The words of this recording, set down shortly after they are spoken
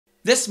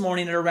This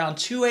morning at around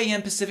 2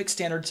 a.m. Pacific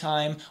Standard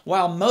Time,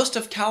 while most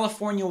of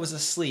California was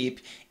asleep,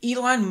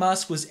 Elon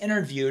Musk was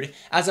interviewed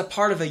as a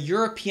part of a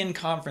European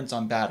conference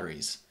on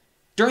batteries.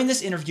 During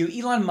this interview,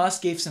 Elon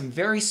Musk gave some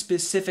very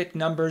specific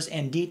numbers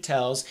and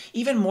details,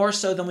 even more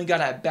so than we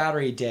got at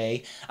Battery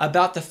Day,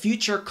 about the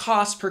future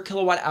cost per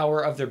kilowatt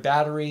hour of their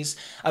batteries,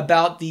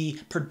 about the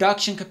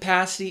production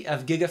capacity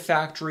of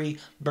Gigafactory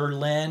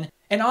Berlin,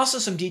 and also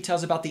some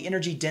details about the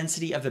energy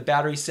density of the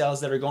battery cells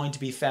that are going to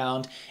be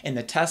found in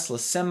the Tesla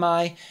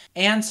Semi,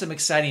 and some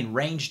exciting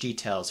range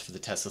details for the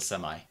Tesla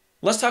Semi.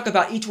 Let's talk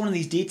about each one of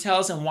these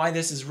details and why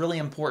this is really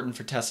important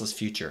for Tesla's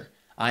future.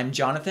 I'm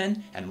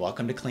Jonathan, and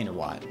welcome to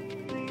Cleanerwatt.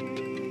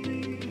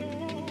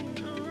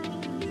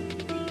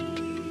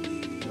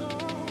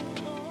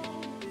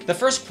 The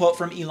first quote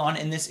from Elon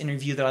in this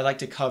interview that I'd like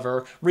to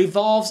cover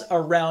revolves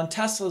around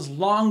Tesla's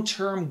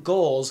long-term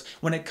goals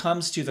when it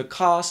comes to the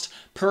cost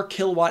per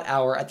kilowatt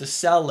hour at the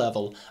cell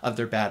level of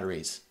their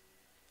batteries.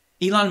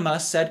 Elon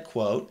Musk said,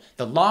 quote,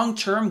 "The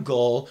long-term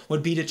goal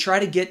would be to try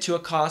to get to a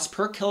cost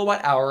per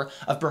kilowatt hour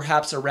of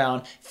perhaps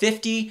around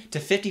 50 to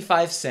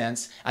 55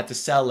 cents at the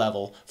cell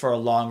level for a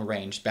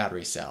long-range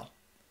battery cell."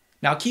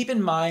 Now keep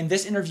in mind,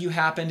 this interview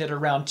happened at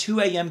around 2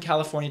 a.m.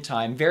 California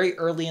time, very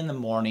early in the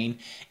morning,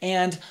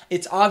 and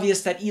it's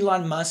obvious that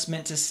Elon Musk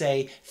meant to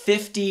say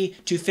 $50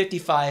 to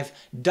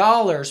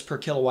 $55 per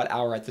kilowatt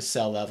hour at the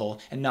cell level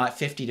and not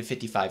 50 to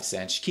 55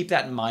 cents. Keep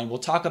that in mind. We'll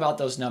talk about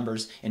those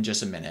numbers in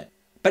just a minute.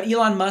 But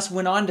Elon Musk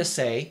went on to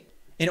say,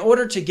 in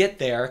order to get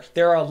there,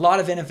 there are a lot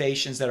of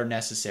innovations that are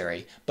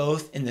necessary,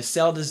 both in the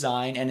cell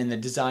design and in the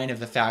design of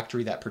the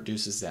factory that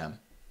produces them.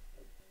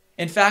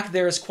 In fact,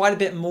 there is quite a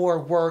bit more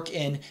work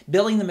in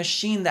building the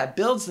machine that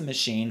builds the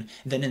machine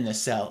than in the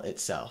cell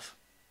itself.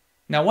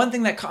 Now, one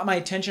thing that caught my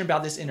attention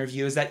about this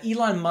interview is that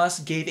Elon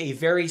Musk gave a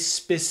very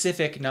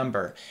specific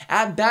number.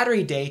 At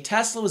Battery Day,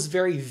 Tesla was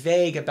very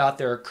vague about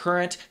their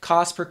current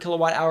cost per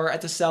kilowatt hour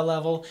at the cell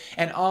level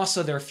and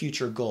also their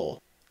future goal.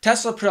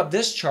 Tesla put up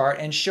this chart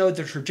and showed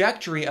the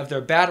trajectory of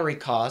their battery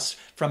costs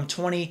from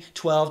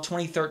 2012,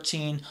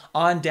 2013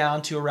 on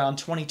down to around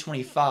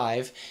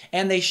 2025.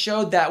 And they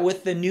showed that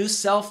with the new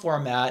cell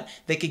format,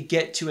 they could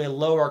get to a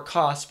lower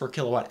cost per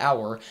kilowatt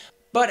hour.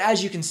 But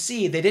as you can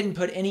see, they didn't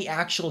put any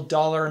actual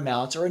dollar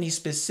amounts or any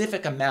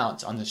specific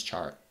amounts on this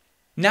chart.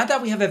 Now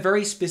that we have a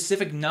very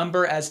specific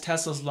number as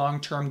Tesla's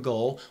long-term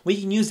goal, we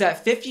can use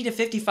that $50 to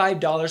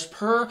 $55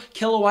 per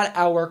kilowatt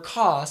hour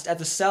cost at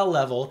the cell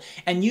level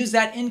and use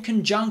that in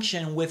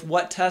conjunction with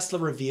what Tesla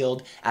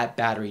revealed at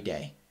Battery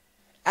Day.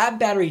 At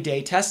Battery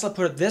Day, Tesla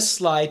put up this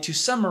slide to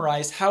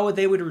summarize how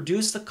they would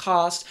reduce the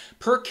cost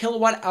per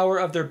kilowatt hour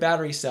of their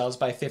battery cells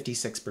by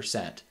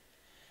 56%.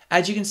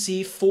 As you can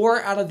see,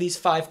 4 out of these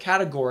 5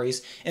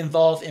 categories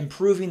involve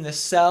improving the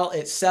cell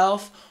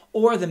itself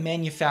or the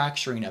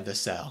manufacturing of the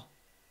cell.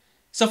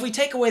 So if we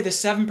take away the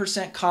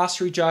 7%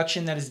 cost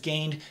reduction that is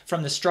gained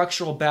from the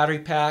structural battery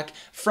pack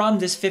from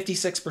this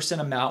 56%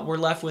 amount, we're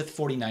left with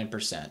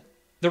 49%.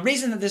 The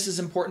reason that this is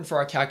important for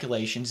our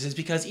calculations is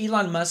because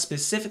Elon Musk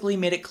specifically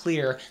made it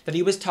clear that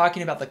he was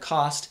talking about the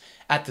cost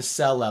at the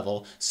cell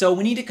level. So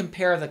we need to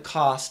compare the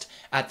cost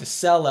at the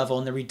cell level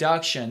and the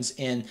reductions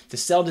in the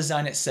cell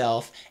design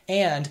itself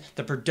and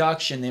the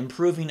production, the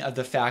improving of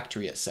the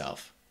factory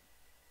itself.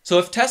 So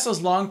if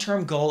Tesla's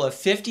long-term goal of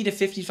 $50 to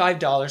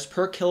 $55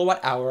 per kilowatt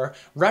hour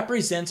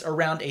represents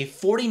around a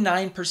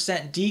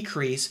 49%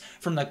 decrease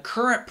from the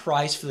current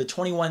price for the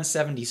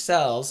 2170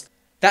 cells,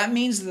 that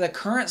means that the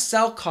current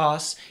cell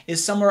cost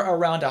is somewhere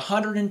around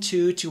 $102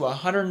 to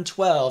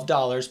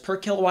 $112 per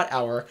kilowatt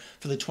hour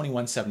for the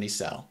 2170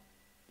 cell.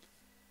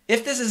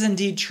 If this is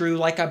indeed true,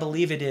 like I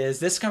believe it is,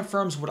 this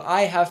confirms what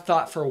I have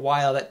thought for a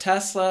while, that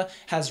Tesla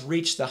has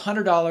reached the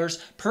 $100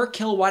 per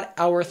kilowatt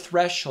hour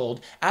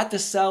threshold at the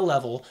cell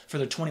level for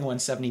the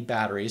 2170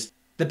 batteries,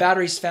 the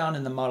batteries found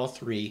in the Model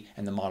 3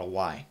 and the Model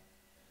Y.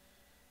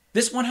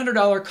 This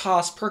 $100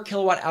 cost per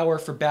kilowatt hour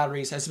for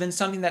batteries has been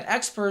something that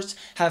experts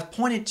have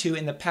pointed to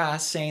in the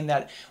past, saying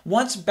that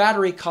once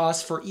battery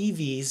costs for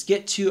EVs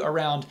get to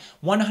around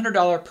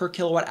 $100 per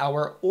kilowatt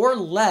hour or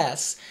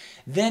less,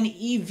 then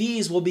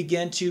EVs will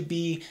begin to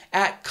be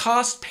at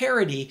cost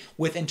parity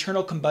with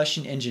internal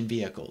combustion engine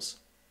vehicles.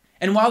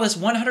 And while this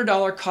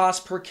 $100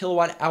 cost per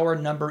kilowatt hour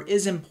number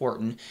is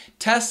important,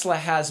 Tesla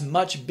has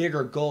much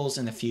bigger goals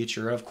in the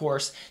future. Of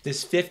course,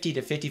 this $50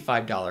 to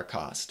 $55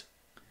 cost.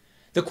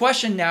 The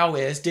question now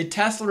is, did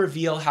Tesla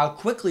reveal how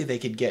quickly they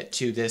could get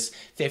to this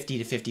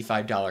 $50 to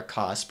 $55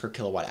 cost per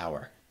kilowatt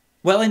hour?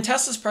 Well, in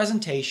Tesla's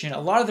presentation, a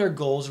lot of their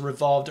goals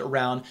revolved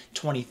around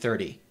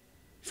 2030.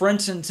 For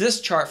instance,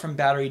 this chart from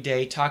Battery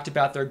Day talked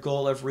about their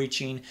goal of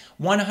reaching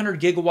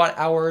 100 gigawatt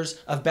hours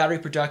of battery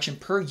production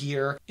per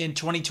year in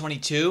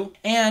 2022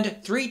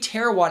 and 3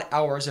 terawatt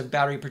hours of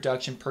battery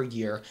production per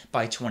year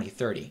by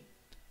 2030.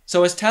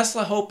 So is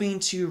Tesla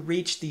hoping to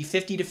reach the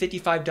 $50 to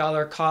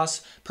 $55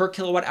 cost per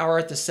kilowatt hour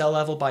at the cell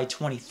level by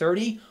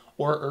 2030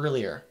 or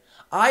earlier?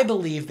 I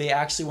believe they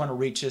actually want to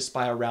reach this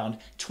by around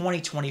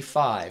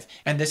 2025,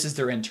 and this is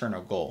their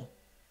internal goal.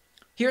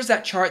 Here's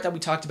that chart that we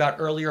talked about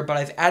earlier, but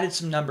I've added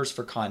some numbers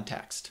for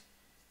context.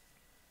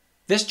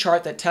 This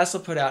chart that Tesla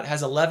put out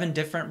has 11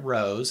 different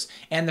rows,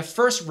 and the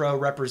first row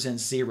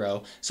represents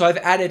 0. So I've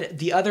added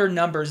the other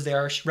numbers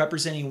there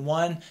representing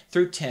 1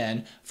 through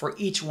 10 for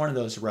each one of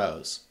those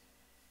rows.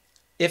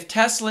 If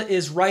Tesla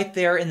is right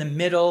there in the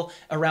middle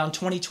around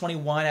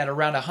 2021 at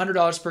around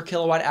 $100 per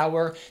kilowatt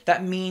hour,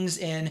 that means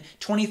in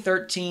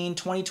 2013,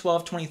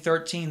 2012,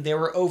 2013, they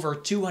were over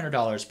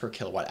 $200 per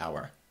kilowatt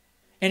hour.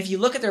 And if you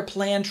look at their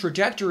planned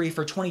trajectory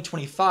for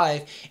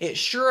 2025, it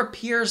sure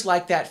appears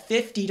like that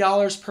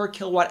 $50 per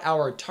kilowatt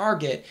hour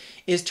target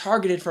is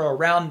targeted for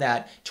around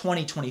that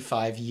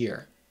 2025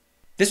 year.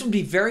 This would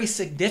be very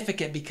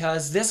significant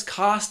because this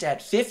cost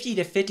at $50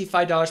 to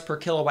 $55 per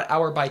kilowatt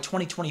hour by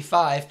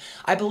 2025,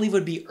 I believe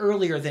would be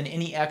earlier than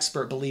any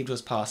expert believed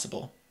was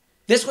possible.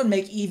 This would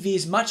make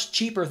EVs much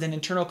cheaper than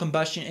internal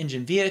combustion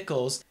engine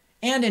vehicles,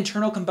 and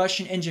internal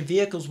combustion engine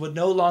vehicles would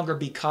no longer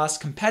be cost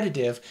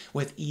competitive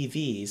with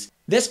EVs.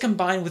 This,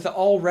 combined with the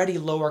already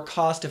lower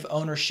cost of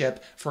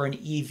ownership for an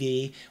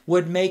EV,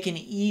 would make an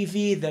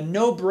EV the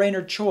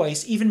no-brainer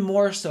choice even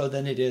more so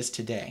than it is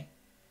today.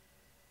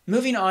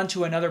 Moving on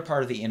to another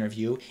part of the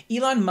interview,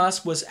 Elon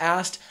Musk was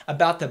asked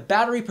about the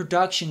battery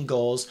production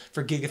goals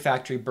for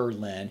Gigafactory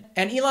Berlin,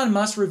 and Elon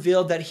Musk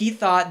revealed that he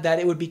thought that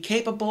it would be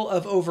capable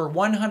of over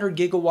 100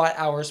 gigawatt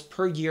hours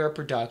per year of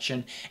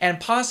production, and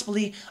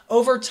possibly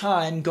over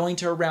time going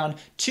to around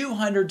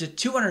 200 to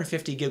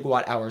 250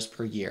 gigawatt hours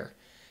per year.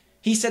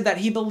 He said that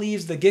he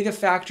believes the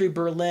Gigafactory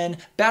Berlin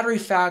battery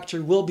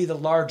factory will be the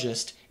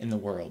largest in the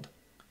world.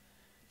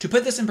 To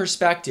put this in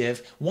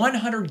perspective,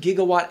 100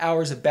 gigawatt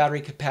hours of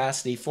battery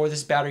capacity for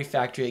this battery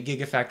factory at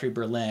Gigafactory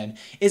Berlin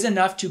is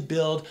enough to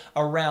build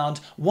around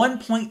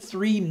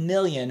 1.3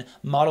 million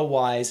Model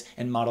Ys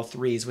and Model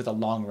 3s with a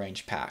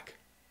long-range pack.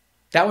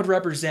 That would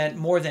represent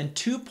more than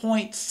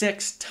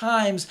 2.6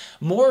 times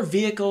more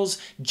vehicles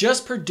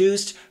just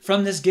produced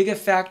from this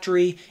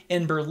Gigafactory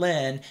in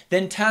Berlin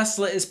than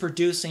Tesla is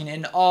producing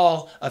in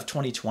all of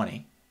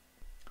 2020.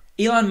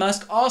 Elon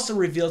Musk also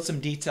revealed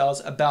some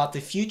details about the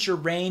future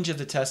range of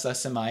the Tesla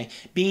Semi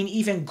being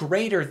even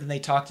greater than they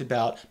talked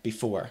about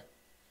before.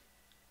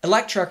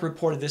 Electrek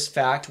reported this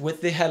fact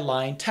with the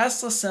headline,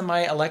 "Tesla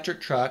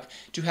Semi-Electric Truck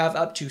to have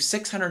up to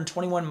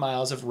 621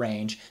 miles of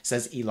range,"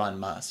 says Elon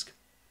Musk.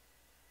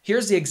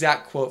 Here's the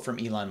exact quote from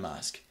Elon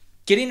Musk.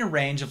 "Getting a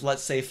range of,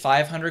 let's say,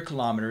 500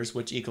 kilometers,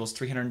 which equals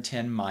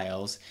 310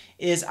 miles,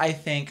 is, I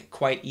think,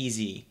 quite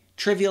easy.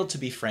 Trivial, to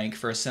be frank,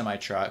 for a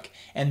semi-truck,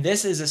 and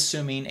this is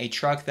assuming a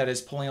truck that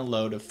is pulling a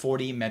load of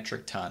 40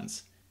 metric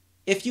tons.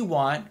 If you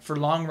want, for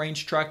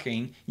long-range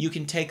trucking, you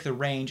can take the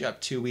range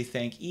up to, we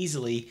think,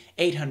 easily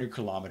 800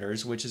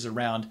 kilometers, which is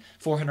around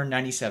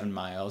 497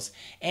 miles,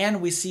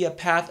 and we see a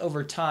path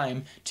over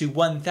time to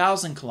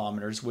 1,000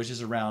 kilometers, which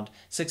is around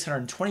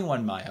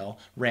 621 mile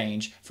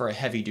range for a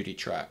heavy-duty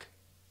truck."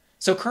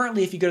 So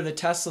currently, if you go to the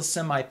Tesla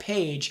Semi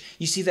page,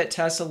 you see that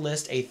Tesla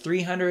lists a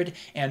 300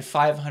 and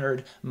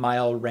 500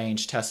 mile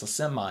range Tesla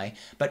Semi,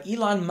 but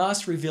Elon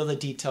Musk revealed the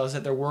details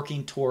that they're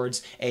working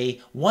towards a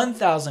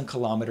 1,000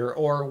 kilometer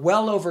or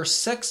well over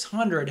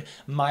 600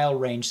 mile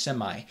range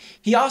Semi.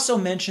 He also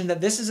mentioned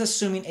that this is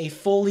assuming a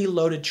fully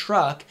loaded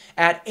truck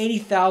at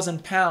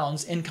 80,000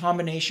 pounds in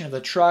combination of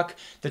the truck,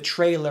 the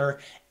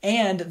trailer,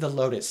 and the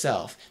load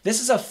itself.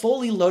 This is a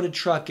fully loaded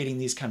truck getting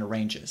these kind of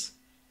ranges.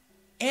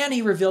 And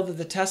he revealed that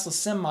the Tesla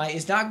Semi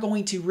is not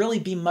going to really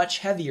be much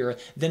heavier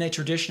than a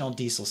traditional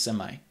diesel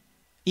Semi.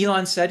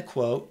 Elon said,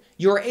 quote,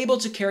 "You are able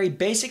to carry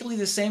basically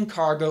the same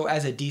cargo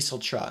as a diesel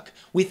truck.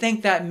 We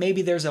think that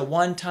maybe there's a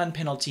 1-ton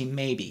penalty,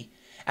 maybe.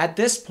 At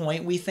this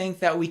point, we think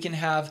that we can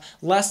have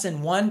less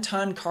than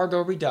 1-ton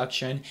cargo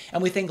reduction,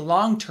 and we think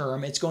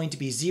long-term it's going to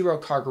be 0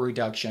 cargo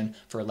reduction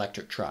for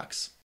electric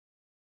trucks."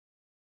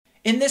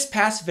 In this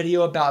past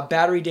video about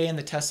Battery Day in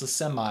the Tesla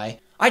Semi,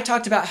 I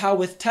talked about how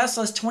with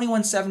Tesla's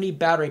 2170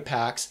 battery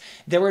packs,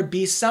 there would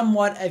be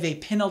somewhat of a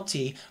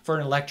penalty for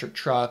an electric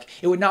truck.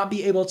 It would not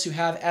be able to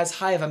have as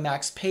high of a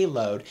max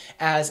payload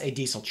as a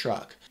diesel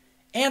truck.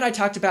 And I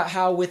talked about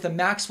how with the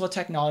Maxwell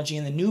technology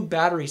and the new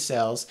battery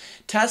cells,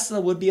 Tesla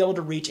would be able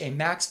to reach a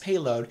max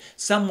payload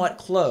somewhat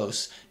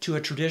close to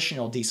a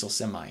traditional diesel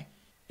Semi.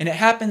 And it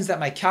happens that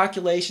my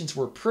calculations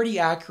were pretty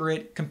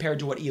accurate compared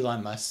to what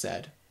Elon Musk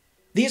said.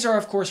 These are,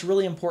 of course,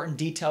 really important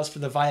details for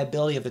the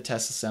viability of the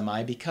Tesla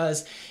Semi,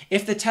 because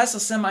if the Tesla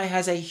Semi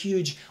has a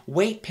huge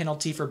weight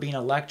penalty for being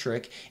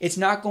electric, it's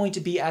not going to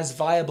be as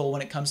viable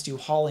when it comes to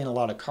hauling a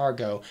lot of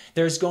cargo.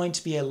 There's going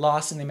to be a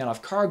loss in the amount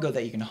of cargo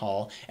that you can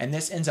haul, and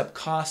this ends up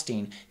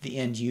costing the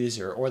end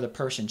user or the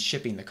person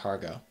shipping the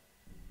cargo.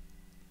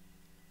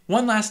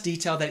 One last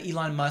detail that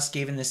Elon Musk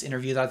gave in this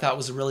interview that I thought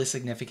was really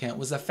significant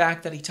was the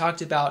fact that he talked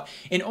about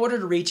in order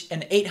to reach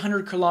an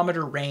 800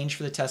 kilometer range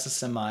for the Tesla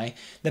Semi,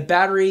 the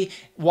battery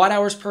watt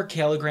hours per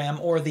kilogram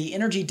or the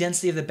energy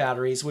density of the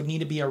batteries would need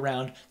to be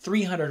around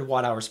 300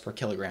 watt hours per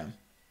kilogram.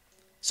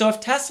 So if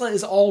Tesla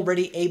is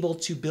already able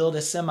to build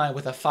a Semi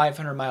with a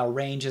 500 mile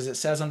range, as it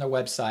says on their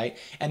website,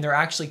 and they're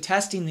actually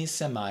testing these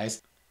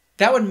semis,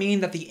 That would mean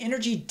that the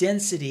energy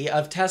density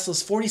of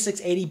Tesla's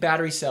 4680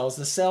 battery cells,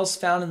 the cells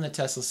found in the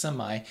Tesla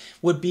Semi,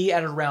 would be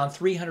at around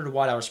 300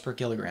 watt-hours per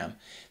kilogram.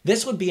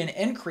 This would be an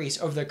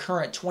increase over the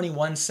current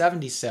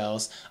 2170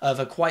 cells of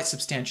a quite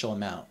substantial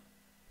amount.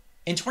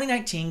 In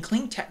 2019,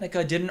 Clean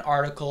Technica did an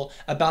article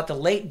about the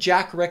late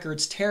Jack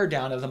Rickard's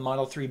teardown of the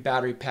Model 3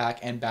 battery pack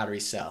and battery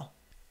cell.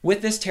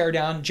 With this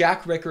teardown,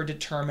 Jack Rickard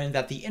determined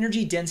that the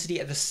energy density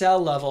at the cell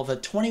level of the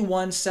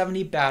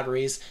 2170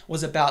 batteries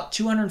was about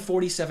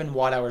 247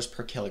 watt-hours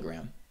per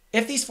kilogram.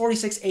 If these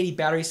 4680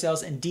 battery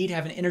cells indeed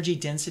have an energy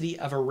density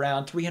of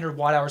around 300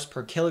 watt-hours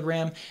per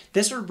kilogram,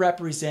 this would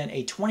represent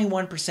a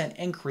 21%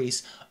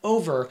 increase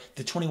over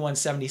the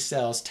 2170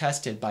 cells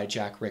tested by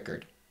Jack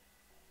Rickard.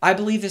 I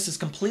believe this is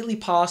completely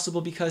possible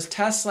because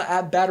Tesla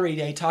at Battery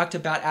Day talked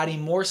about adding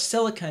more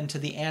silicon to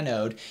the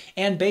anode,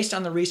 and based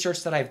on the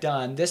research that I've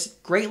done, this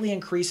greatly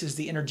increases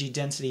the energy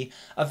density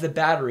of the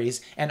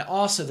batteries and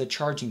also the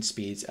charging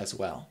speeds as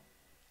well.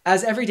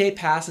 As every day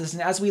passes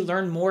and as we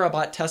learn more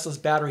about Tesla's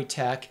battery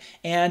tech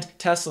and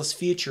Tesla's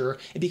future,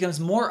 it becomes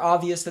more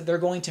obvious that they're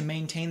going to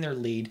maintain their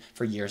lead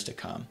for years to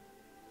come.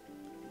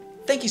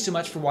 Thank you so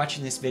much for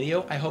watching this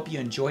video. I hope you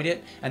enjoyed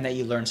it and that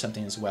you learned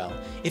something as well.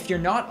 If you're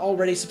not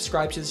already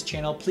subscribed to this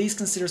channel, please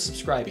consider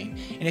subscribing.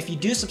 And if you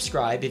do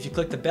subscribe, if you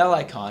click the bell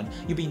icon,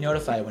 you'll be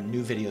notified when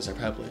new videos are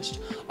published.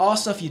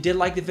 Also, if you did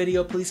like the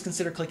video, please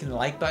consider clicking the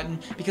like button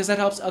because that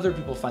helps other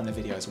people find the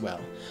video as well.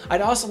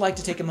 I'd also like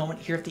to take a moment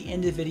here at the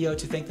end of the video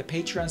to thank the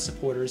Patreon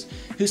supporters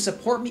who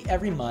support me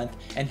every month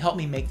and help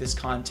me make this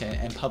content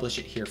and publish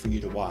it here for you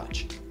to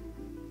watch.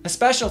 A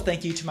special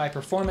thank you to my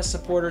performance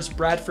supporters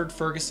Bradford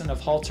Ferguson of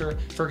Halter,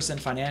 Ferguson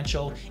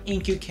Financial,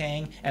 Inku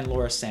Kang, and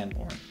Laura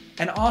Sanborn,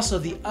 and also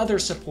the other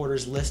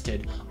supporters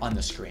listed on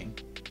the screen.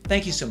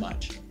 Thank you so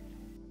much.